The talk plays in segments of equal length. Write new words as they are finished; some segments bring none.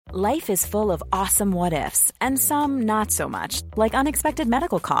Life is full of awesome what-ifs, and some not so much, like unexpected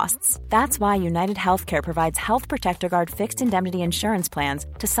medical costs. That's why United Healthcare provides Health Protector Guard fixed indemnity insurance plans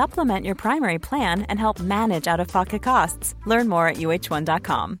to supplement your primary plan and help manage out-of-pocket costs. Learn more at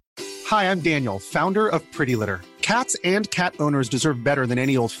uh1.com. Hi, I'm Daniel, founder of Pretty Litter. Cats and cat owners deserve better than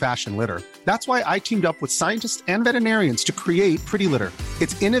any old-fashioned litter. That's why I teamed up with scientists and veterinarians to create Pretty Litter.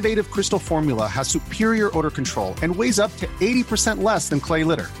 Its innovative crystal formula has superior odor control and weighs up to 80% less than clay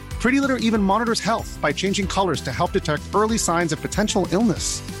litter. Pretty Litter even monitors health by changing colors to help detect early signs of potential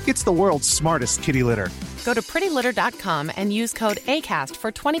illness. It's the world's smartest kitty litter. Go to prettylitter.com and use code ACAST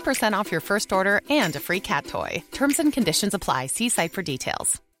for 20% off your first order and a free cat toy. Terms and conditions apply. See site for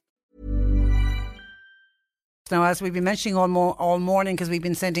details. Now, as we've been mentioning all morning, because we've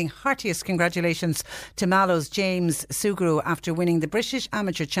been sending heartiest congratulations to Mallow's James Sugrue after winning the British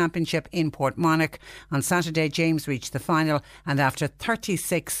Amateur Championship in Portmarnock. On Saturday, James reached the final, and after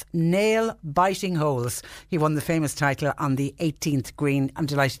 36 nail-biting holes, he won the famous title on the 18th green. I'm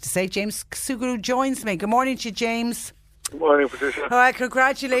delighted to say James Sugrue joins me. Good morning to you, James. Good morning, Patricia. All right,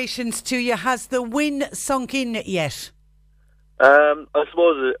 congratulations to you. Has the win sunk in yet? I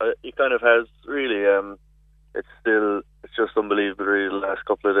suppose it kind of has, really. It's just unbelievable, really, the last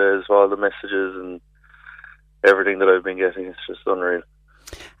couple of days, all the messages and everything that I've been getting. It's just unreal.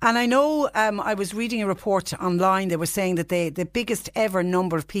 And I know I was reading a report online. They were saying that the biggest ever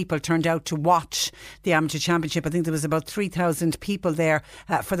number of people turned out to watch the Amateur Championship. I think there was about 3,000 people there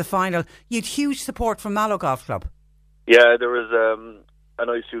for the final. You had huge support from Mallow Golf Club. Yeah, there was a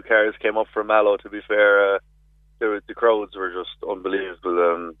nice few cars came up for Mallow, to be fair. The crowds were just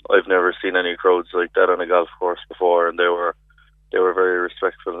unbelievable. I've never seen any crowds like that on a golf course before, and they were very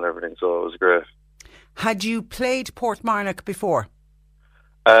respectful and everything, so it was great. Had you played Portmarnock before?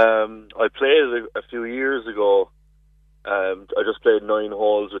 I played a few years ago. I just played 9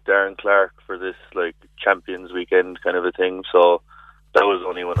 holes with Darren Clark for this like Champions Weekend kind of a thing, so that was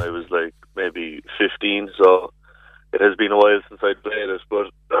only when I was like maybe 15, so it has been a while since I played it,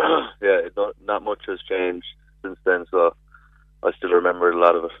 but yeah, not much has changed since then, so I still remember a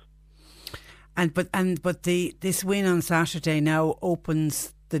lot of it. But this win on Saturday now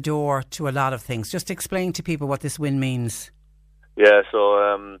opens the door to a lot of things. Just explain to people what this win means. Yeah,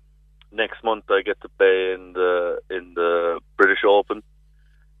 so next month I get to play in the British Open,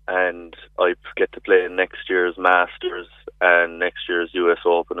 and I get to play in next year's Masters and next year's US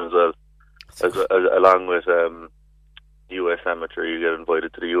Open as well, along with US Amateur. You get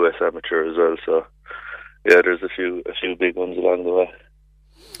invited to the US Amateur as well, so yeah, there's a few big ones along the way.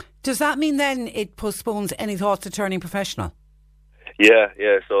 Does that mean then it postpones any thoughts of turning professional? Yeah.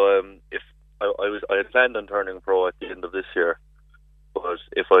 So if I had planned on turning pro at the end of this year, but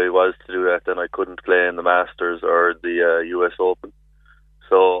if I was to do that, then I couldn't play in the Masters or the US Open.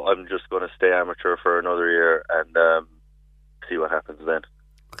 So I'm just going to stay amateur for another year and see what happens then.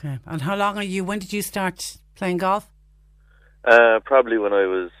 Okay. And how long are you? When did you start playing golf? Probably when I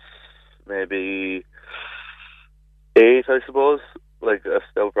was maybe 8, I suppose. Like that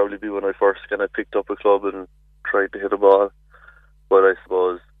would probably be when I first kind of picked up a club and tried to hit a ball. But I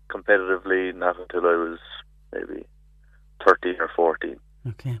suppose competitively, not until I was maybe 13 or 14.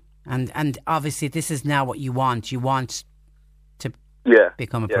 Okay. And obviously this is now what you want. You want to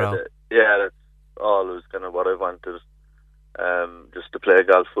become a pro. That's always kind of what I wanted. Just to play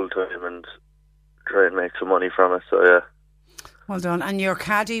golf full time and try and make some money from it. So yeah. Well done. And your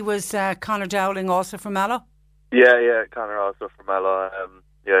caddy was Conor Dowling, also from Mallow? Yeah, Conor also from Mallow.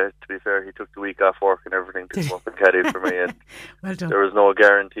 To be fair, he took the week off work and everything to come up and caddy for me. And well done. There was no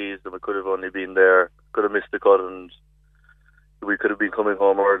guarantees that we could have only been there, could have missed the cut, and we could have been coming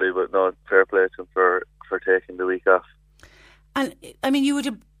home early. But no, fair play to him for taking the week off. And I mean, you had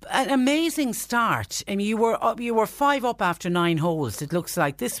an amazing start. I mean, you were 5 up after 9 holes. It looks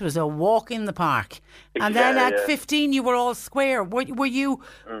like this was a walk in the park. And then at 15, you were all square. Were you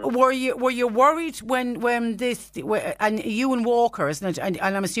worried when this? And Ewan Walker, isn't it? And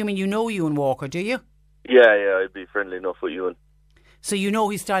I'm assuming you know Ewan Walker, do you? Yeah, I'd be friendly enough with Ewan. So you know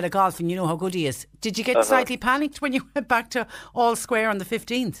his style of golf and you know how good he is. Did you get slightly panicked when you went back to all square on the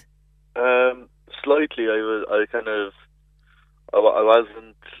 15th? Slightly. I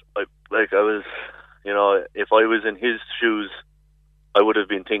wasn't, if I was in his shoes, I would have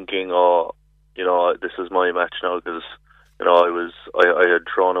been thinking, this is my match now, because, I had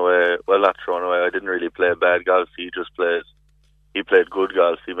thrown away, well, not thrown away, I didn't really play bad golf. He played good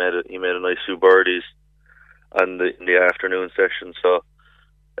golf. He made a nice few birdies in the afternoon session, so,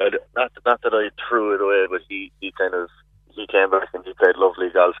 not that I threw it away, but he came back and he played lovely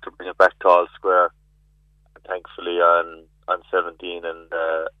golf to bring it back to all square. And thankfully on 17 and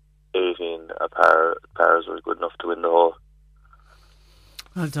pars were good enough to win the hole.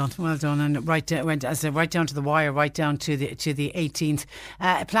 Well done, and right down to the wire, right down to the 18th.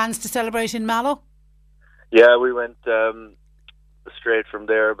 Plans to celebrate in Mallow? Yeah, we went straight from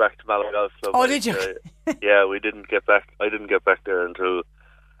there back to Mallow Golf Club. Oh, did you? Yeah, we didn't get back. I didn't get back there until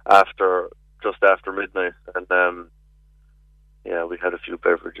just after midnight, and yeah, we had a few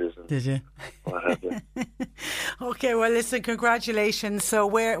beverages. And did you? What have you? Okay, well, listen, congratulations. So,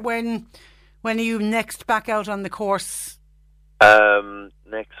 when are you next back out on the course?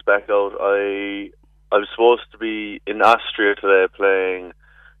 Next back out, I was supposed to be in Austria today playing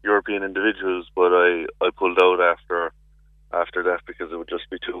European individuals, but I pulled out after that because it would just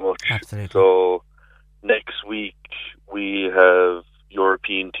be too much. Absolutely. So next week we have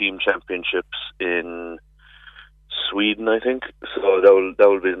European team championships in Sweden, I think. So that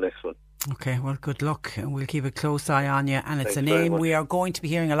will be the next one. Okay, well, good luck. We'll keep a close eye on you, and it's Thanks a name we are going to be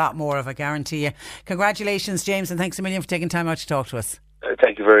hearing a lot more of, I guarantee you. Congratulations, James, and thanks a million for taking time out to talk to us.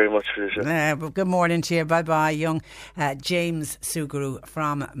 Thank you very much, Patricia. Good morning to you. Bye-bye, young James Sugrue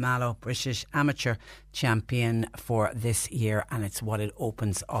from Mallow, British amateur champion for this year, and it's what it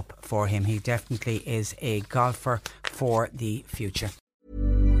opens up for him. He definitely is a golfer for the future.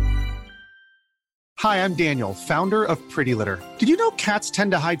 Hi, I'm Daniel, founder of Pretty Litter. Did you know cats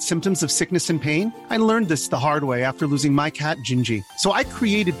tend to hide symptoms of sickness and pain? I learned this the hard way after losing my cat, Gingy. So I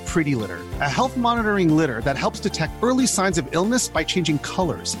created Pretty Litter, a health monitoring litter that helps detect early signs of illness by changing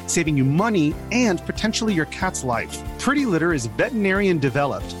colors, saving you money and potentially your cat's life. Pretty Litter is veterinarian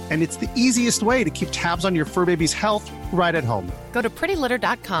developed, and it's the easiest way to keep tabs on your fur baby's health right at home. Go to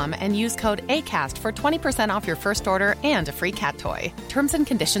prettylitter.com and use code ACAST for 20% off your first order and a free cat toy. Terms and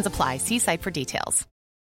conditions apply. See site for details.